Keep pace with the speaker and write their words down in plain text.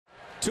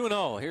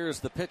2-0. Here's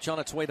the pitch on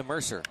its way to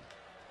Mercer.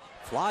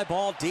 Fly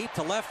ball deep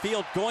to left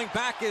field. Going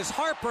back is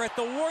Harper at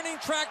the warning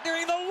track,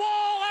 nearing the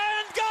wall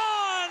and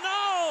gone.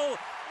 Oh,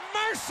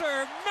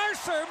 Mercer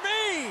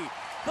me.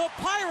 The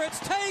Pirates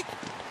take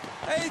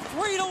a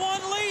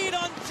 3-1 lead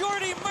on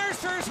Jordy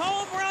Mercer's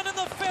home run in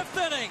the 5th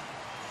inning.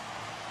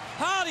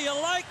 How do you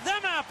like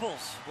them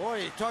apples?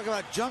 Boy, you talk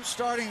about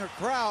jump-starting a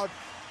crowd.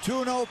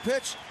 2-0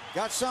 pitch,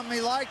 got something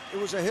he liked. It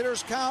was a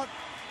hitter's count,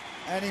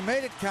 and he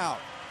made it count.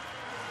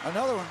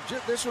 Another one,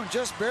 this one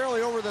just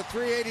barely over the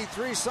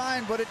 383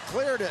 sign, but it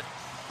cleared it.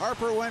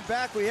 Harper went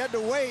back, we had to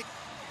wait.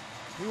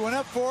 He went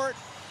up for it,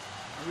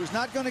 he was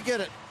not going to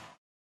get it.